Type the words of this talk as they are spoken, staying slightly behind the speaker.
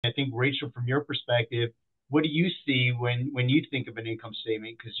I think, Rachel, from your perspective, what do you see when you think of an income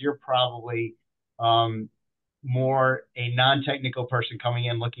statement? Because you're probably um, more a non-technical person coming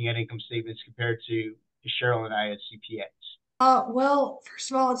in looking at income statements compared to Cheryl and I as CPAs. Well,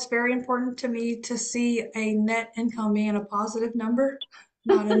 first of all, it's very important to me to see a net income being a positive number,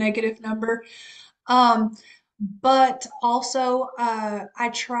 not a negative number. Um, but also,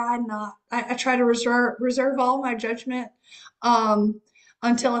 I try to reserve all my judgment um,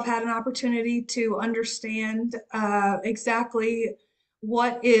 until I've had an opportunity to understand exactly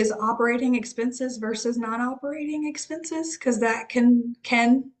what is operating expenses versus non-operating expenses, because that can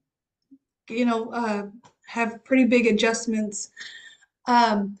you know have pretty big adjustments.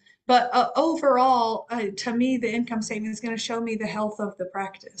 But overall, to me, the income statement is going to show me the health of the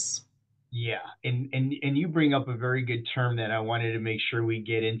practice. Yeah, and you bring up a very good term that I wanted to make sure we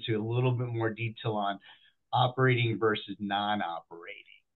get into a little bit more detail on operating versus non-operating.